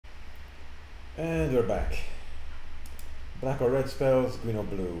And we're back. Black or red spells, green or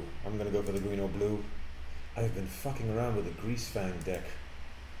blue. I'm gonna go for the green or blue. I've been fucking around with the Grease Fang deck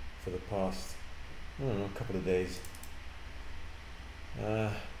for the past, I don't know, a couple of days.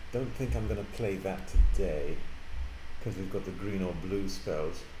 Don't think I'm gonna play that today because we've got the green or blue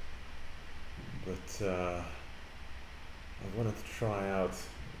spells. But I wanted to try out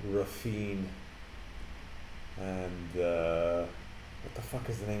Raffine and what the fuck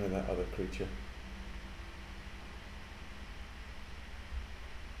is the name of that other creature?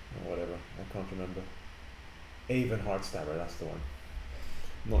 Oh, whatever, I can't remember. Avon Heartstabber, that's the one.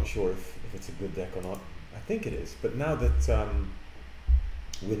 Not sure if it's a good deck or not. I think it is, but now that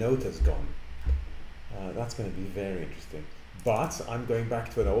Winota's gone, that's going to be very interesting. But I'm going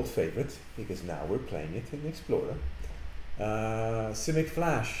back to an old favorite because now we're playing it in Explorer. Simic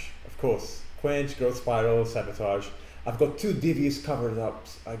Flash, of course. Quench, Growth Spiral, Sabotage. I've got two Devious covered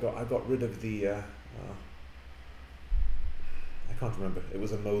ups. I got rid of the I can't remember. It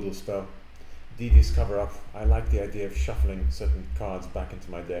was a modal spell. Devious cover up. I like the idea of shuffling certain cards back into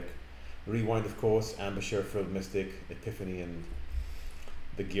my deck. Rewind, of course. Ambusher, Frilled Mystic, Epiphany, and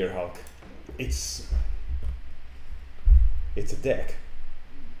the Gear Hulk. It's a deck.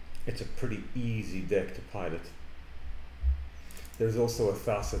 It's a pretty easy deck to pilot. There's also a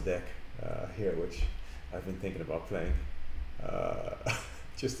Thassa deck here, which I've been thinking about playing.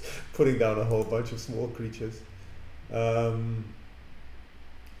 Just putting down a whole bunch of small creatures.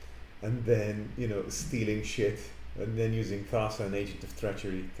 And then, you know, stealing shit, and then using Thassa and Agent of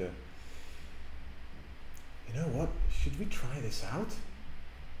Treachery to... You know what? Should we try this out?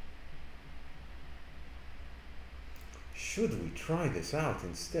 Should we try this out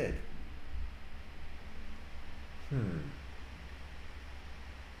instead? You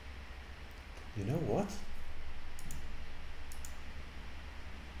know what?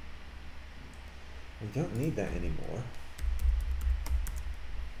 We don't need that anymore.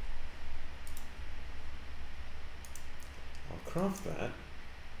 I'll craft that.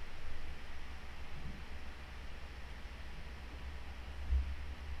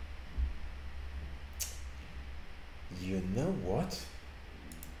 You know what?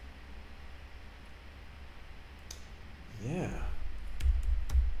 Yeah.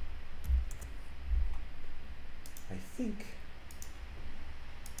 I think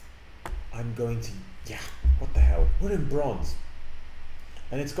I'm going to... Yeah, what the hell? We're in bronze.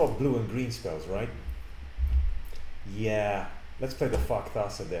 And it's got blue and green spells, right? Yeah. Let's play the fuck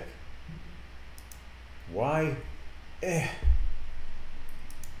Thassa deck. Why? I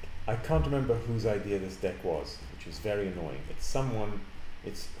can't remember whose idea this deck was, which is very annoying. It's someone...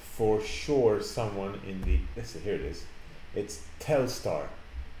 It's for sure someone in the... Let's see, here it is. It's Telstar.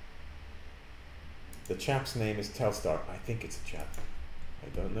 The chap's name is Telstar. I think it's a chap. I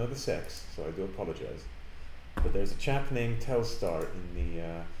don't know the sex, so I do apologize. But there's a chap named Telstar in the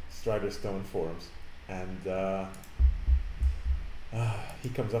Strider Stone forums, and he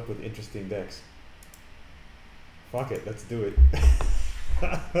comes up with interesting decks. Fuck it, let's do it.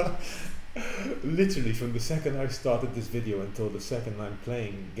 Literally, from the second I started this video until the second I'm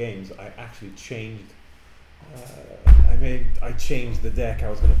playing games, I actually changed. I changed the deck I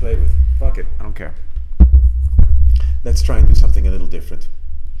was going to play with. Fuck it, I don't care. Let's try and do something a little different.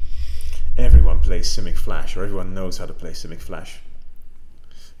 Everyone plays Simic Flash, or everyone knows how to play Simic Flash.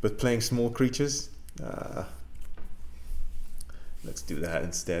 But playing small creatures, let's do that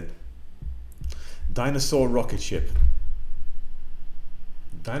instead. Dinosaur Rocket Ship.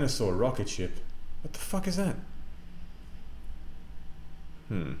 Dinosaur Rocket Ship? What the fuck is that?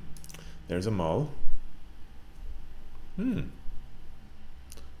 There's a mole.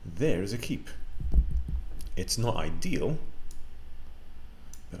 There's a keep. It's not ideal,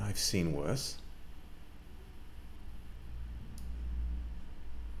 but I've seen worse.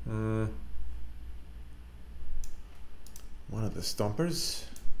 One of the stompers.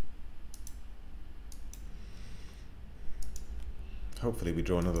 Hopefully we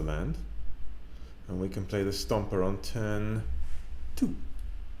draw another land, and we can play the stomper on turn 2.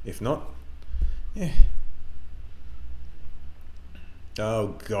 If not, yeah.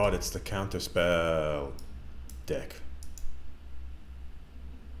 Oh god, it's the counterspell deck.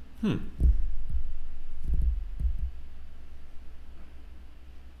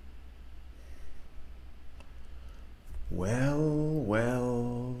 Well.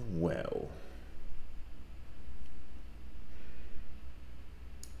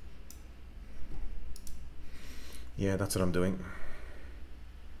 Yeah, that's what I'm doing.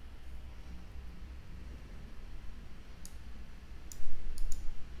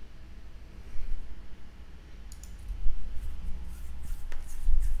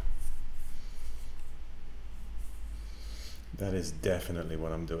 That is definitely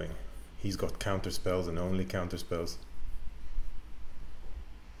what I'm doing. He's got counter spells and only counter spells.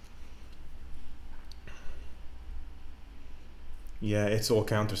 Yeah, it's all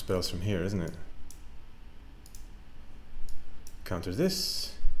counter spells from here, isn't it? Counter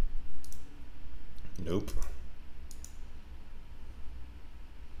this. Nope.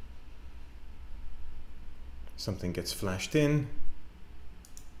 Something gets flashed in.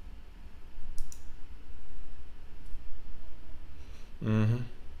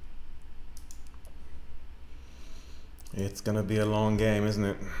 It's gonna be a long game, isn't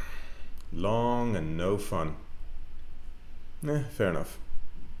it? Long and no fun. Fair enough.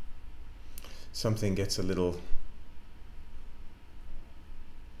 Something gets a little...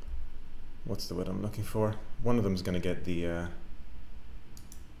 What's the word I'm looking for? One of them's gonna get the...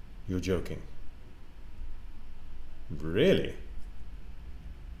 You're joking. Really?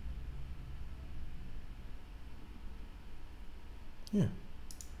 Yeah.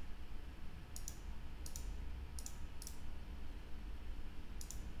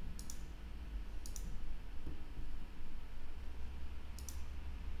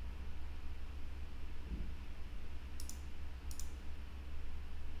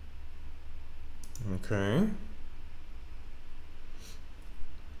 Okay.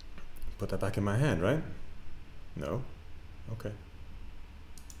 Put that back in my hand, right? No? Okay.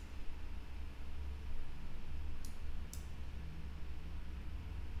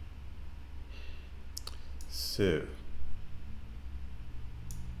 So.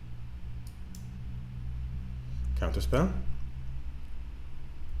 Counterspell.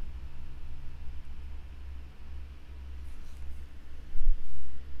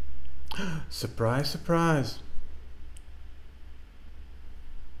 Surprise, surprise.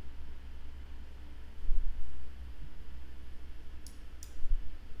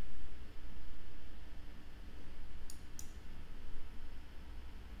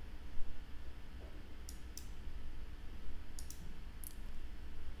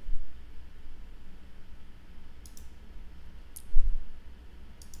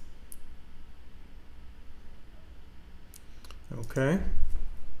 Okay.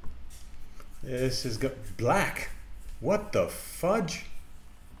 This has got black. What the fudge?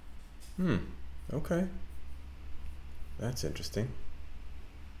 Okay. That's interesting.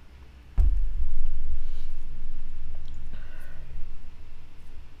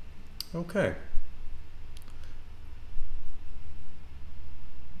 Okay.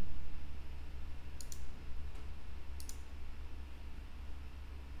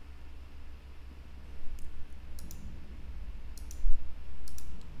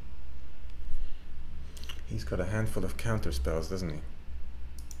 He's got a handful of counter spells, doesn't he?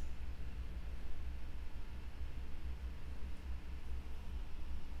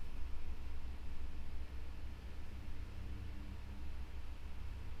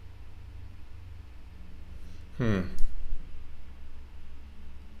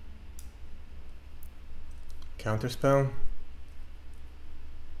 Counter spell.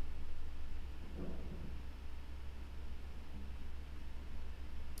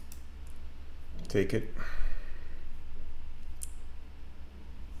 Take it.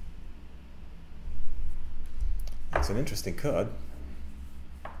 It's an interesting card.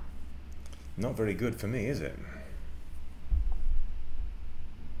 Not very good for me, is it?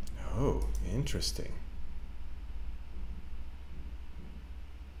 Oh, interesting.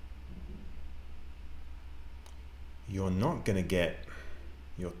 You're not gonna get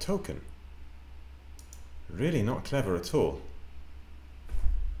your token. Really not clever at all.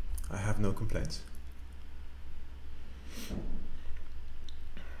 I have no complaints.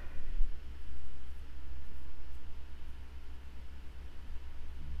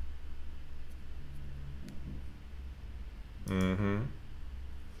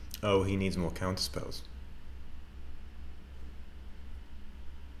 Oh, he needs more counter spells.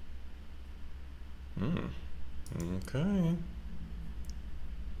 Okay.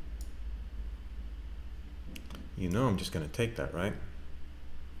 You know I'm just going to take that, right?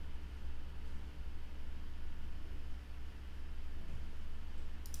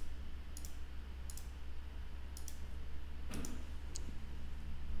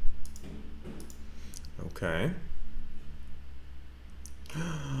 Okay.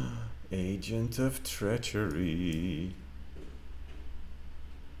 Agent of Treachery.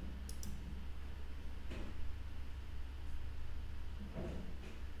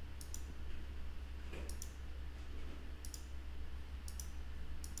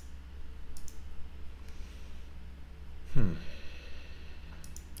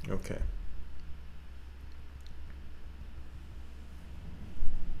 Okay.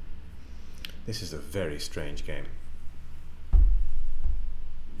 This is a very strange game.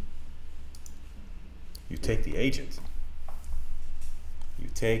 You take the agent. You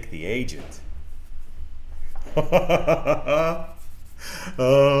take the agent.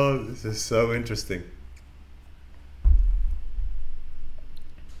 Oh, this is so interesting.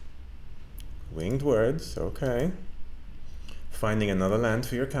 Winged words, okay. Finding another land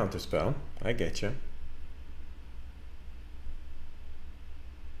for your counterspell. I get you.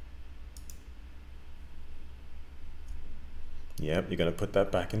 Yep, you're going to put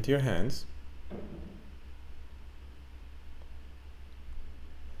that back into your hands.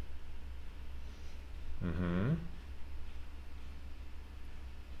 Mm-hmm.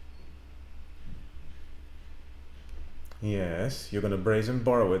 Yes, you're going to brazen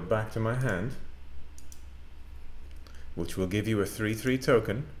borrow it back to my hand, which will give you a 3/3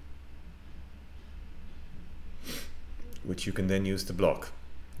 token, which you can then use to block.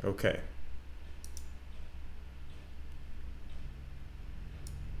 Okay.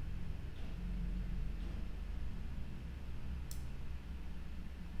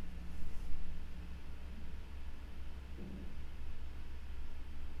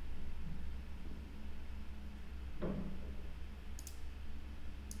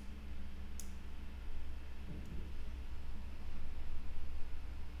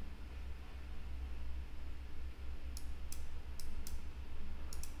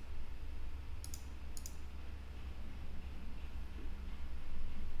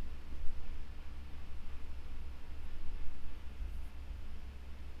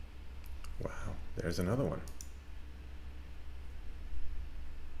 Wow, there's another one.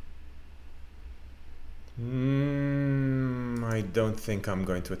 I don't think I'm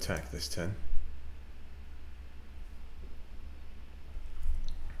going to attack this turn.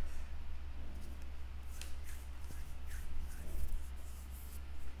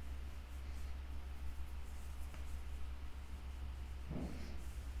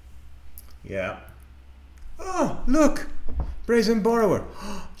 Yeah. Oh, look! Brazen Borrower.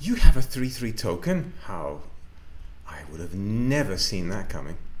 You have a 3/3 token? How? I would have never seen that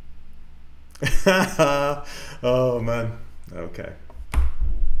coming. Oh, man. Okay.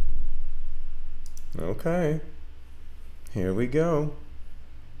 Okay. Here we go.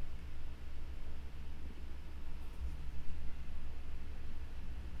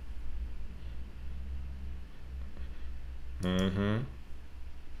 Mm-hmm.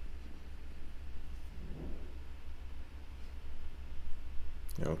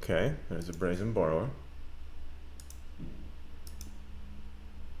 Okay, there's a Brazen Borrower.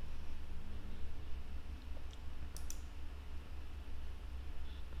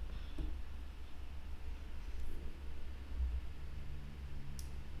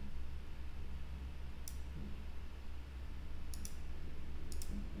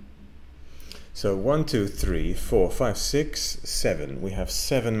 So 1, 2, 3, 4, 5, 6, 7. We have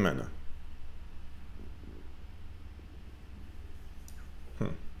 7 mana.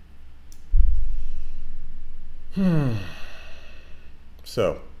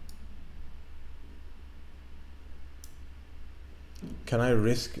 So, can I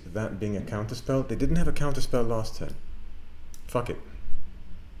risk that being a counterspell? They didn't have a counterspell last turn. Fuck it.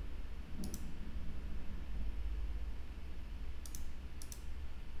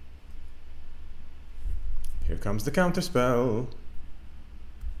 Here comes the counterspell.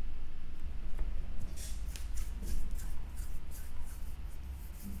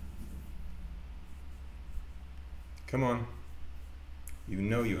 Come on. You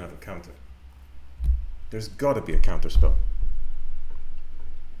know you have a counter. There's got to be a counterspell.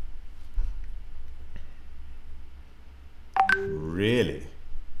 Really?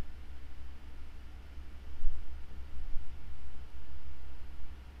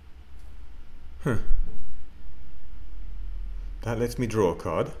 Huh. That lets me draw a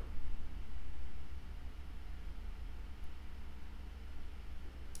card.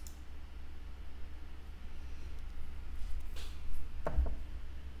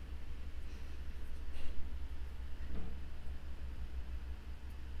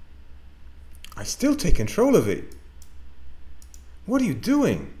 I still take control of it. What are you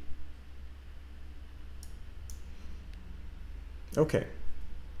doing? Okay.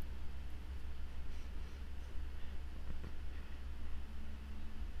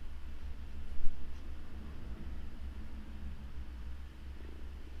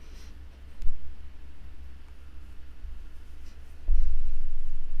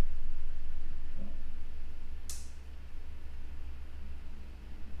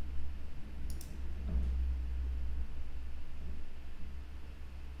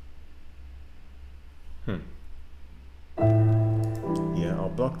 Yeah, I'll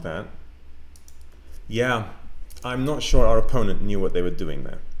block that. Yeah, I'm not sure our opponent knew what they were doing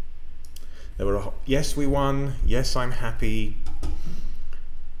there. Yes, we won. Yes, I'm happy.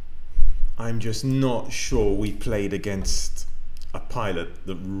 I'm just not sure we played against a pilot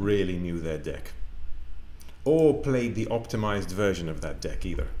that really knew their deck, or played the optimized version of that deck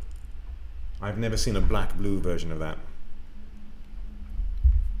either. I've never seen a black-blue version of that.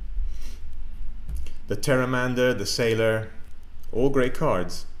 The Terramander, the Sailor, all great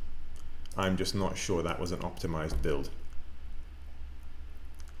cards. I'm just not sure that was an optimized build.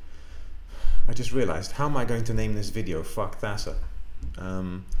 I just realized, how am I going to name this video Fuck Thassa?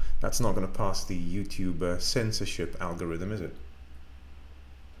 That's not going to pass the YouTube censorship algorithm, is it?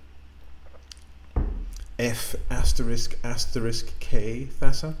 F asterisk asterisk K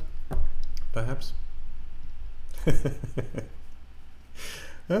Thassa, perhaps?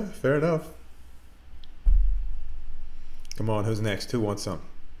 Fair enough. Come on, who's next? Who wants some?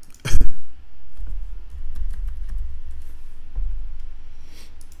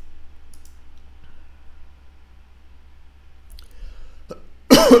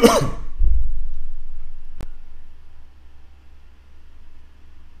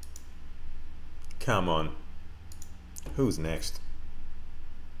 Come on. Who's next?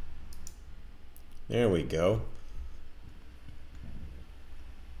 There we go.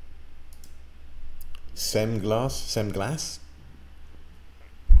 Semglass?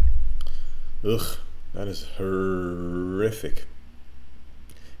 Ugh, that is horrific.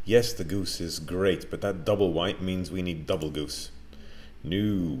 Yes, the goose is great, but that double white means we need double goose.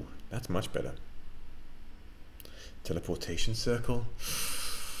 No, that's much better. Teleportation circle.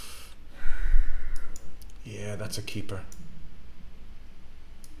 Yeah, that's a keeper.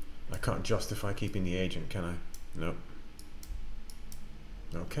 I can't justify keeping the agent, can I? Nope.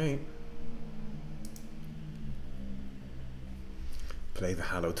 Okay. Play the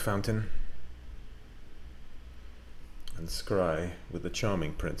Hallowed Fountain. And scry with the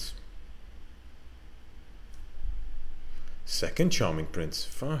Charming Prince. Second Charming Prince.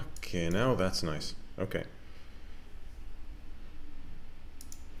 Fucking hell, that's nice. Okay.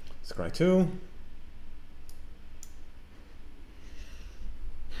 Scry 2.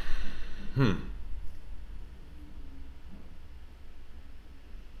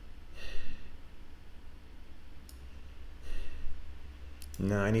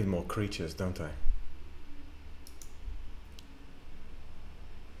 Nah, I need more creatures, don't I?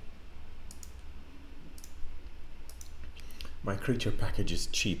 My creature package is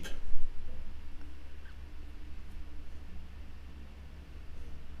cheap.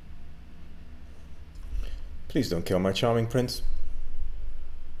 Please don't kill my Charming Prince.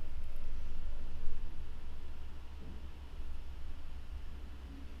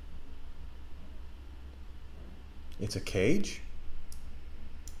 It's a cage?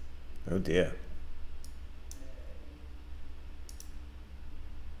 Oh dear.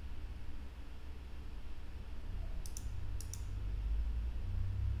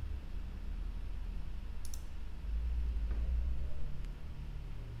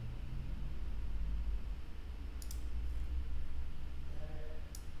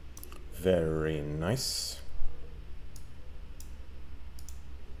 Very nice.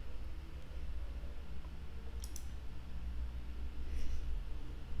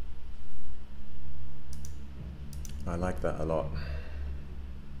 I like that a lot.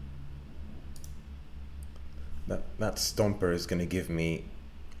 That Stomper is going to give me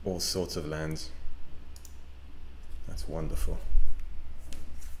all sorts of lands. That's wonderful.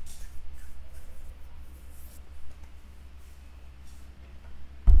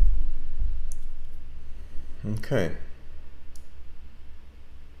 Okay.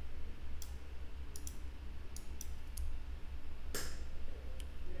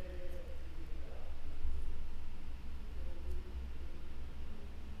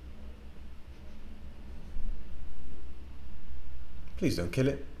 Please don't kill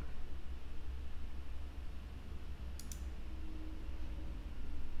it.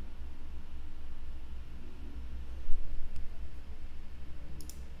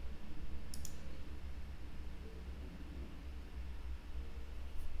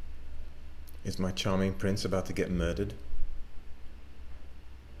 Is my Charming Prince about to get murdered?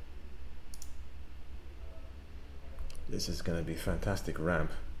 This is going to be fantastic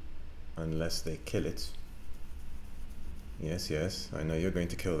ramp, unless they kill it. Yes, yes, I know you're going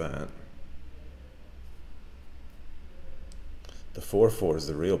to kill that. The 4/4 is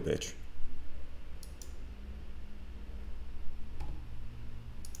the real bitch.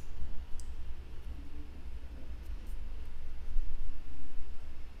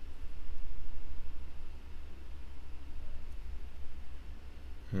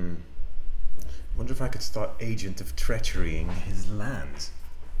 Wonder if I could start Agent of Treacherying his lands.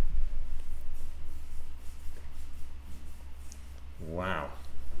 Wow.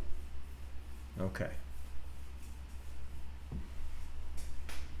 Okay.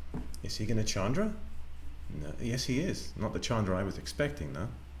 Is he going to Chandra? No. Yes, he is. Not the Chandra I was expecting, though.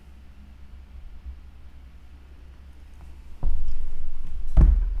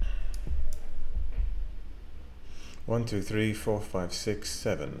 One, two, three, four, five, six,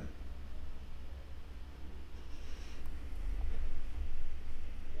 seven.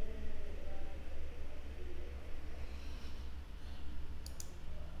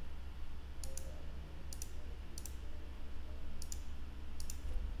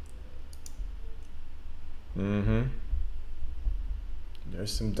 Mm-hmm.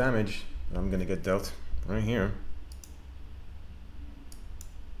 There's some damage that I'm gonna get dealt right here.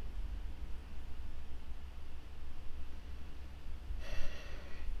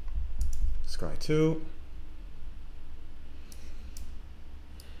 Scry 2.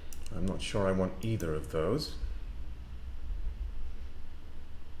 I'm not sure I want either of those.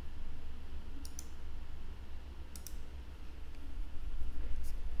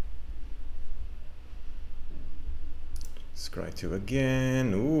 Scry 2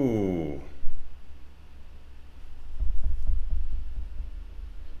 again. Ooh.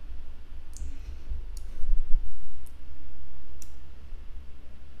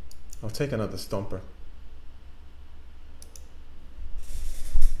 I'll take another stomper.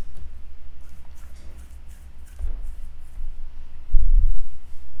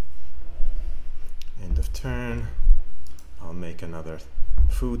 End of turn. I'll make another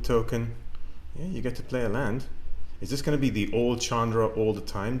food token. Yeah, you get to play a land. Is this going to be the all Chandra all the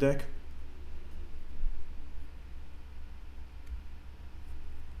time deck?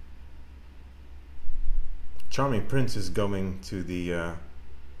 Charming Prince is going to the...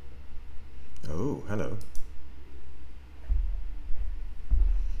 Oh, hello.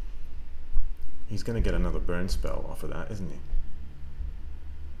 He's going to get another burn spell off of that, isn't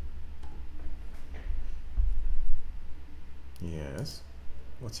he? Yes.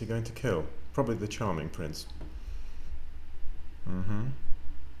 What's he going to kill? Probably the Charming Prince. Mm-hmm.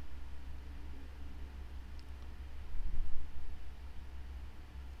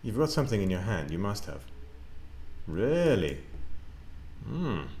 You've got something in your hand, you must have. Really?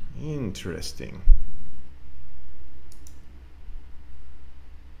 Hmm, interesting.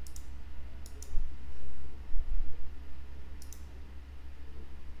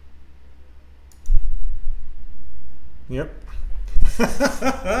 Yep.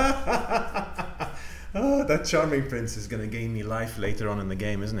 Oh, that Charming Prince is going to gain me life later on in the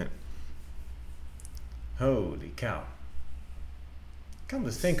game, isn't it? Holy cow. Come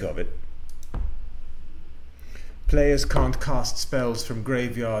to think of it, players can't cast spells from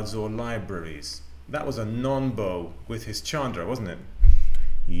graveyards or libraries. That was a non-bow with his Chandra, wasn't it?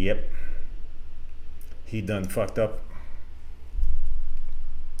 Yep. He done fucked up.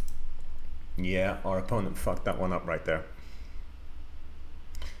 Yeah, our opponent fucked that one up right there.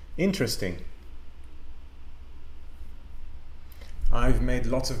 Interesting. I've made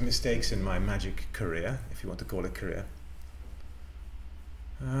lots of mistakes in my Magic career, if you want to call it career.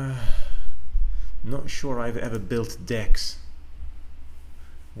 Not sure I've ever built decks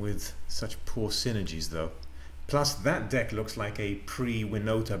with such poor synergies though. Plus that deck looks like a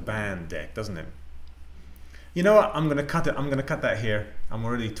pre-Winota ban deck, doesn't it? You know what, I'm gonna cut it. I'm gonna cut that here. I'm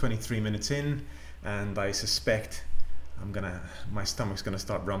already 23 minutes in and I suspect my stomach's gonna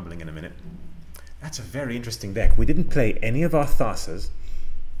start rumbling in a minute. That's a very interesting deck. We didn't play any of our Thassas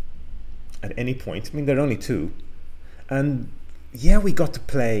at any point. I mean, there are only two. And yeah, we got to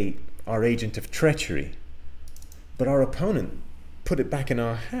play our Agent of Treachery, but our opponent put it back in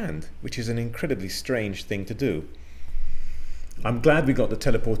our hand, which is an incredibly strange thing to do. I'm glad we got the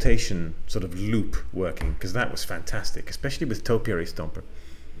teleportation sort of loop working, because that was fantastic, especially with Topiary Stomper.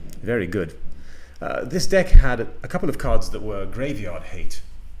 Very good. This deck had a couple of cards that were graveyard hate,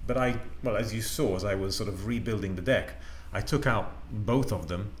 but well, as you saw, as I was sort of rebuilding the deck, I took out both of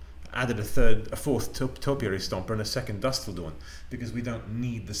them, added a fourth Topiary Stomper and a second Dustful Dawn, because we don't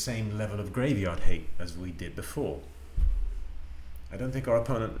need the same level of graveyard hate as we did before. I don't think our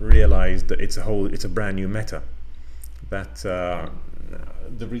opponent realized that it's a brand new meta. That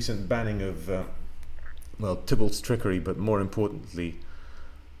the recent banning of well, Tybalt's Trickery, but more importantly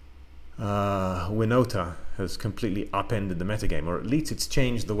Winota has completely upended the metagame, or at least it's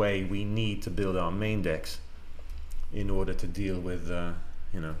changed the way we need to build our main decks in order to deal with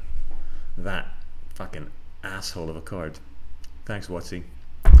you know, that fucking asshole of a card. Thanks, Watsy.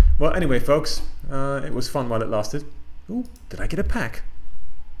 Well, anyway, folks, it was fun while it lasted. Ooh, did I get a pack?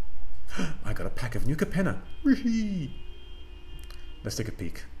 I got a pack of Nuka Penna. Let's take a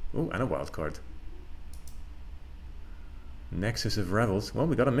peek. Oh, and a wild card. Nexus of Revels. Well,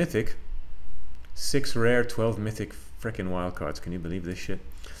 we got a mythic. 6 rare, 12 mythic frickin' wildcards. Can you believe this shit?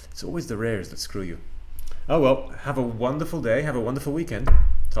 It's always the rares that screw you. Oh well, have a wonderful day, have a wonderful weekend.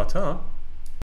 Ta-ta.